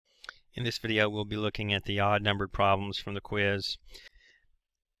In this video, we'll be looking at the odd-numbered problems from the quiz.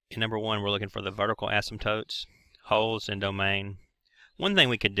 In number 1, we're looking for the vertical asymptotes, holes, and domain. One thing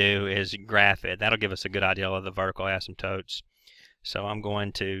we could do is graph it. That'll give us a good idea of the vertical asymptotes. So I'm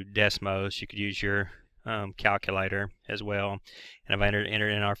going to Desmos. You could use your calculator as well. And I've entered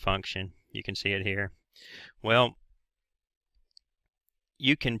in our function. You can see it here. Well,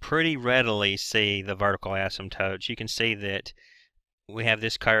 you can pretty readily see the vertical asymptotes. You can see that we have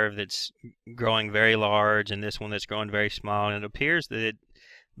this curve that's growing very large and this one that's growing very small, and it appears that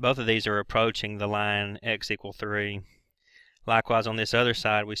both of these are approaching the line x equal 3. Likewise, on this other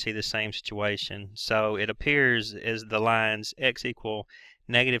side, we see the same situation. So it appears as the lines x equal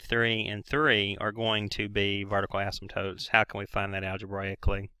 -3 and 3 are going to be vertical asymptotes. How can we find that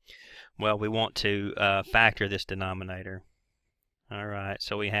algebraically? Well, we want to factor this denominator. Alright,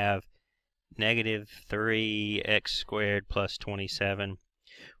 so we have -3x² plus 27.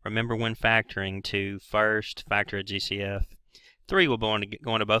 Remember, when factoring, to first factor a GCF. 3 will go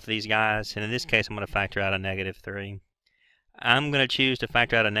into both of these guys, and in this case I'm going to factor out a -3. I'm going to choose to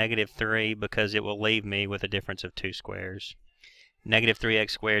factor out a -3 because it will leave me with a difference of 2 squares.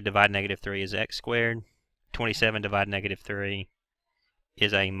 -3x² divided -3 is x². 27 divided -3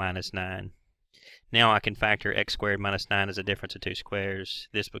 is a -9. Now I can factor x² minus 9 as a difference of 2 squares.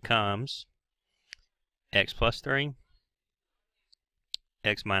 This becomes x plus 3,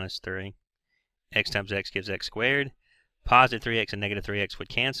 x minus 3. X times x gives x². Positive 3x and -3x would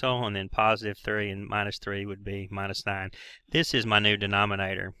cancel, and then positive 3 and minus 3 would be -9. This is my new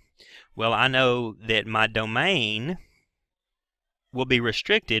denominator. Well, I know that my domain will be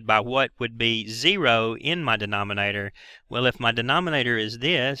restricted by what would be 0 in my denominator. Well, if my denominator is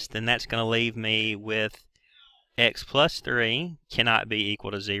this, then that's going to leave me with x plus 3 cannot be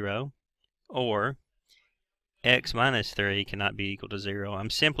equal to 0, or x minus 3 cannot be equal to 0. I'm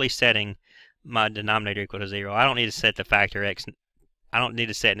simply setting my denominator equal to 0. I don't need to set the factor x. I don't need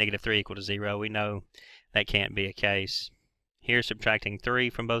to set -3 equal to 0. We know that can't be a case. Here, subtracting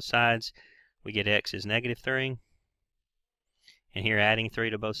 3 from both sides, we get x is -3. And here, adding 3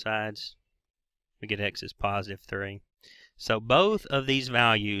 to both sides, we get x is positive 3. So both of these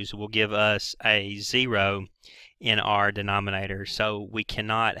values will give us a 0 in our denominator. So we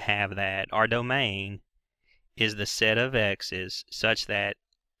cannot have that. Our domain is the set of x's such that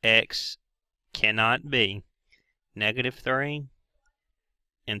x cannot be -3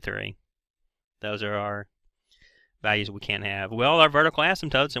 and 3. Those are our values we can't have. Well, our vertical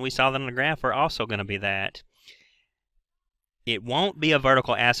asymptotes, and we saw that on the graph, are also going to be that. It won't be a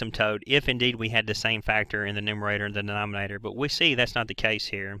vertical asymptote if indeed we had the same factor in the numerator and the denominator, but we see that's not the case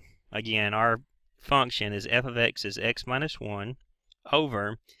here. Again, our function is f of x is x minus 1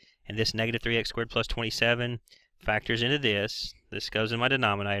 over, and this -3x² plus 27 factors into this. This goes in my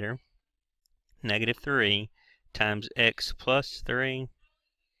denominator. -3 times x plus 3,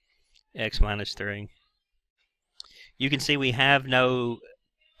 x minus 3. You can see we have no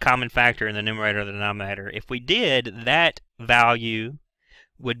common factor in the numerator or the denominator. If we did, that value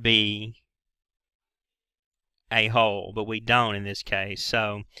would be a whole, but we don't in this case.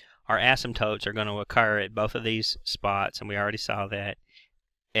 So our asymptotes are going to occur at both of these spots, and we already saw that.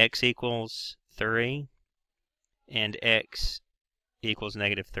 X equals 3 and x equals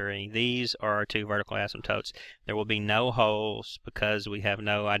 -3. These are our two vertical asymptotes. There will be no holes because we have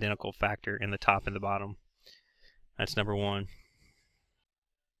no identical factor in the top and the bottom. That's number 1.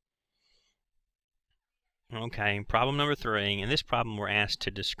 Okay, problem number 3. In this problem, we're asked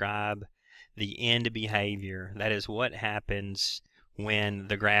to describe the end behavior. That is, what happens when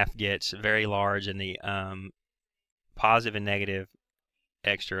the graph gets very large in the positive and negative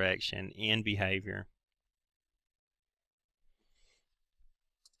x direction. End behavior.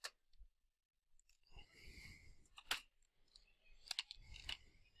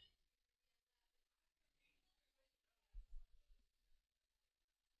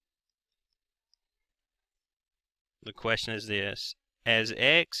 The question is this: as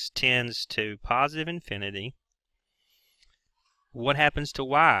x tends to positive infinity, what happens to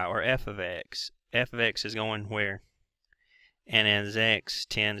y, or f of x? F of x is going where? And as x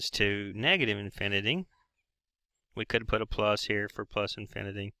tends to negative infinity, we could put a plus here for plus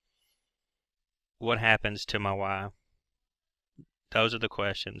infinity. What happens to my y? Those are the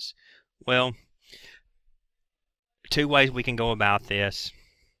questions. Well, two ways we can go about this.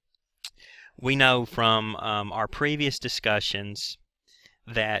 We know from our previous discussions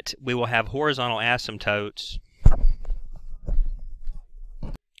that we will have horizontal asymptotes.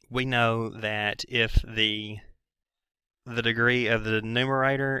 We know that if the degree of the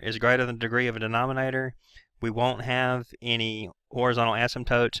numerator is greater than the degree of a denominator, we won't have any horizontal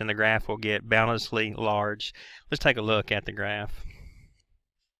asymptotes and the graph will get boundlessly large. Let's take a look at the graph.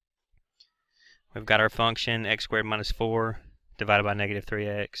 We've got our function x squared minus 4 divided by negative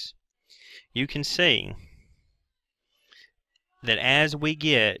 3x. You can see that as we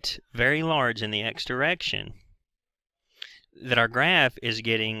get very large in the x direction, that our graph is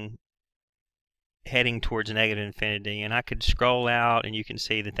heading towards negative infinity, and I could scroll out and you can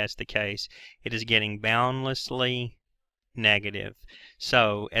see that that's the case. It is getting boundlessly negative.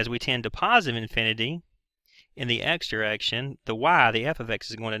 So as we tend to positive infinity in the x direction, the y, the f of x,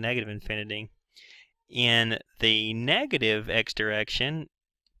 is going to negative infinity. In the negative x direction,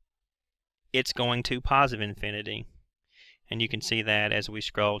 it's going to positive infinity. And you can see that as we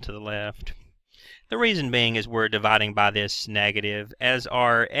scroll to the left. The reason being is we're dividing by this negative. As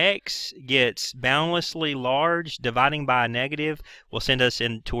our x gets boundlessly large, dividing by a negative will send us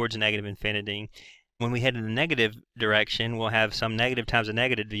in towards negative infinity. When we head in the negative direction, we'll have some negative times a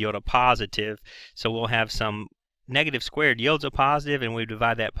negative to yield a positive. So we'll have some negative squared yields a positive, and we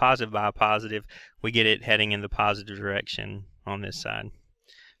divide that positive by a positive. We get it heading in the positive direction on this side.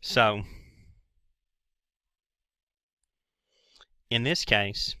 So in this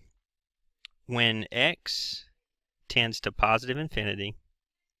case, when x tends to positive infinity,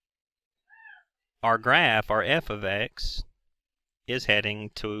 our graph, our f of x, is heading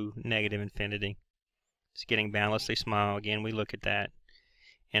to negative infinity. It's getting boundlessly small. Again, we look at that.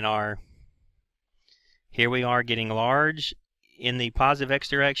 And here we are getting large in the positive x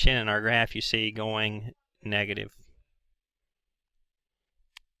direction, and our graph you see going negative.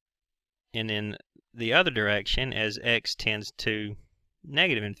 And in the other direction, as x tends to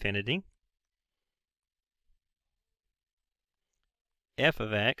negative infinity, f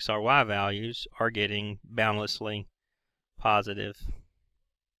of x, our y values, are getting boundlessly positive.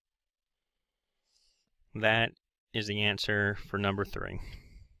 That is the answer for number 3.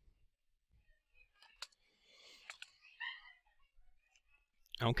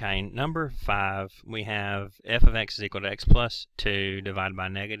 Okay, number 5, we have f of x is equal to x plus 2 divided by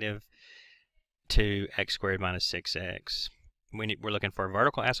negative 2x squared minus 6x. We're looking for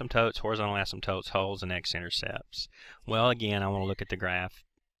vertical asymptotes, horizontal asymptotes, holes, and x-intercepts. Well, again, I want to look at the graph.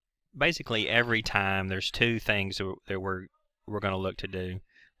 Basically, every time there's two things that we're going to look to do.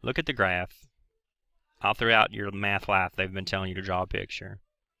 Look at the graph. All throughout your math life, they've been telling you to draw a picture.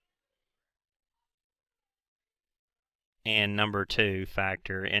 And number 2,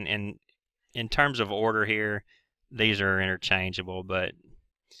 factor. And in terms of order here, these are interchangeable, but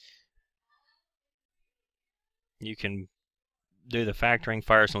you can do the factoring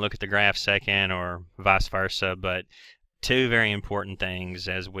first and look at the graph second, or vice versa. But two very important things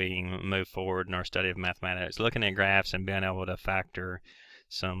as we move forward in our study of mathematics: looking at graphs and being able to factor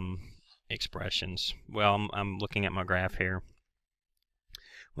some expressions. Well, I'm looking at my graph here.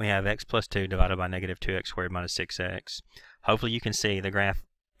 We have x plus 2 divided by negative 2x squared minus 6x. Hopefully you can see the graph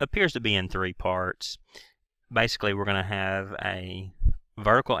appears to be in 3 parts. Basically, we're going to have a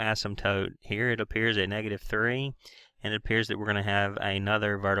vertical asymptote here. It appears at negative 3, and it appears that we're going to have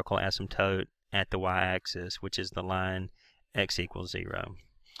another vertical asymptote at the y-axis, which is the line x equals 0.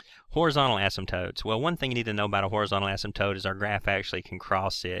 Horizontal asymptotes. Well, one thing you need to know about a horizontal asymptote is our graph actually can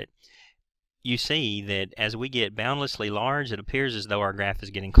cross it. You see that as we get boundlessly large, it appears as though our graph is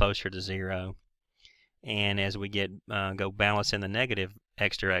getting closer to 0. And as we go boundless in the negative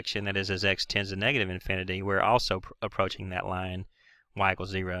x direction, that is, as x tends to negative infinity, we're also approaching that line y equals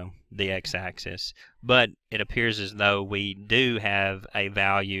 0, the x-axis. But it appears as though we do have a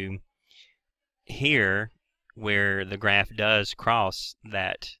value here where the graph does cross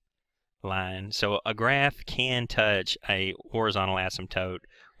that line. So a graph can touch a horizontal asymptote.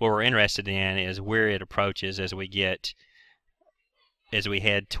 What we're interested in is where it approaches as we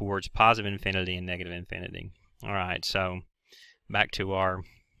head towards positive infinity and negative infinity. Alright, so back to our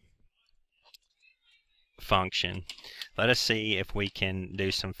function. Let us see if we can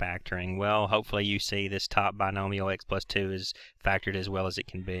do some factoring. Well, hopefully you see this top binomial x plus 2 is factored as well as it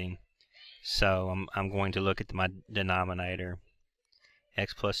can be. So I'm going to look at my denominator.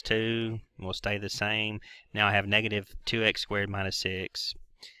 X plus 2 will stay the same. Now I have negative 2x squared minus 6.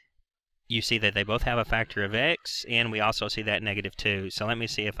 You see that they both have a factor of x, and we also see that negative 2. So let me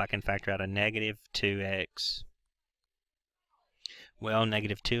see if I can factor out a negative 2x. Well,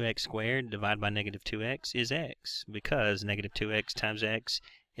 negative 2x squared divided by negative 2x is x, because negative 2x times x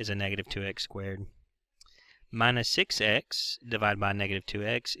is a negative 2x squared. Minus 6x divided by negative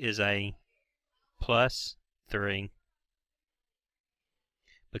 2x is a plus 3,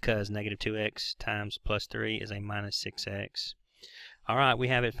 because negative 2x times plus 3 is a minus 6x. Alright, we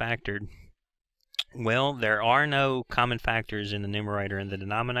have it factored. Well, there are no common factors in the numerator and the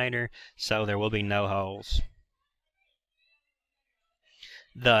denominator, so there will be no holes.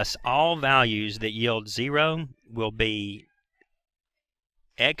 Thus, all values that yield 0 will be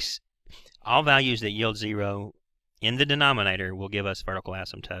all values that yield 0 in the denominator will give us vertical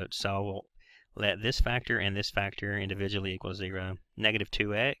asymptotes. So we'll let this factor and this factor individually equal 0. Negative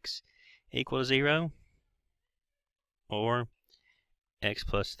 2x equals 0, or x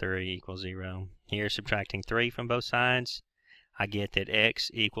plus 3 equals 0. Here, subtracting 3 from both sides, I get that x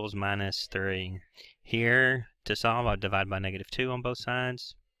equals minus 3. Here, to solve, I'll divide by negative 2 on both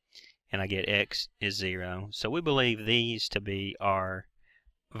sides, and I get x is 0. So we believe these to be our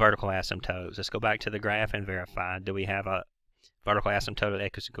vertical asymptotes. Let's go back to the graph and verify. Do we have a vertical asymptote at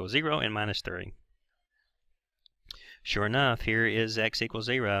x equals 0 and minus 3? Sure enough, here is x equals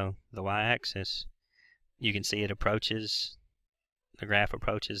 0, the y-axis. You can see it approaches, the graph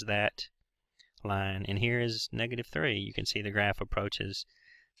approaches that line. And here is negative 3. You can see the graph approaches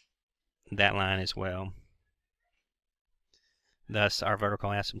that line as well. Thus, our vertical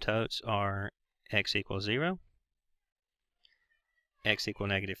asymptotes are x equals 0, x equal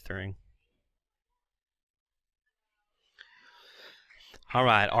negative 3.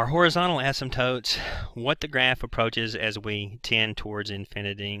 Alright, our horizontal asymptotes, what the graph approaches as we tend towards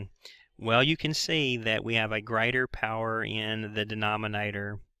infinity. Well, you can see that we have a greater power in the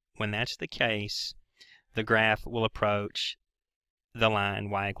denominator. When that's the case, the graph will approach the line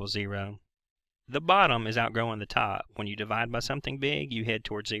y equals 0. The bottom is outgrowing the top. When you divide by something big, you head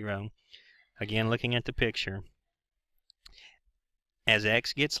towards 0. Again, looking at the picture. As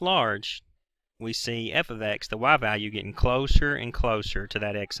x gets large, we see f of x, the y value, getting closer and closer to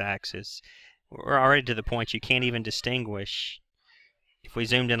that x-axis. We're already to the point you can't even distinguish. If we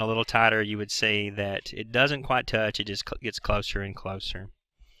zoomed in a little tighter, you would see that it doesn't quite touch, it just gets closer and closer.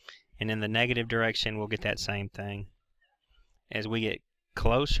 And in the negative direction, we'll get that same thing. As we get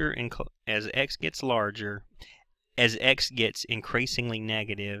closer and as x gets larger, as x gets increasingly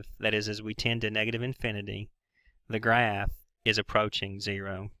negative, that is, as we tend to negative infinity, the graph is approaching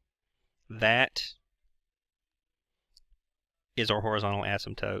 0. That is our horizontal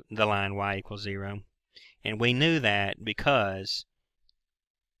asymptote, the line y equals 0. And we knew that because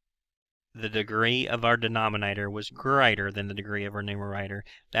the degree of our denominator was greater than the degree of our numerator.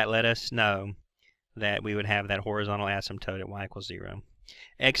 That let us know that we would have that horizontal asymptote at y equals 0.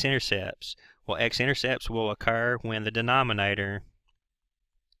 X-intercepts. Well, x-intercepts will occur when the denominator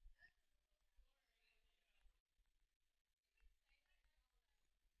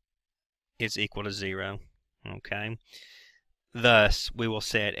is equal to 0. Okay. Thus, we will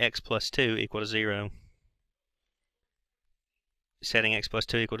set x plus 2 equal to 0. Setting x plus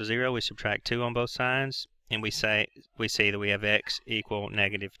 2 equal to 0, we subtract 2 on both sides, and we see that we have x equal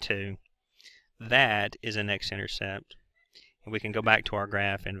negative 2. That is an x-intercept. And we can go back to our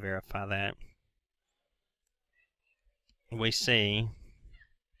graph and verify that. We see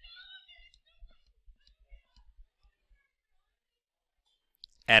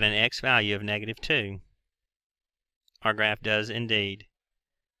at an x value of negative 2, our graph does indeed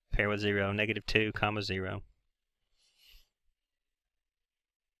pair with 0, negative 2, 0.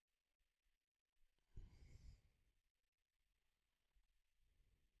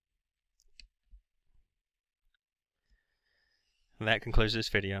 That concludes this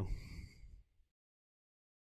video.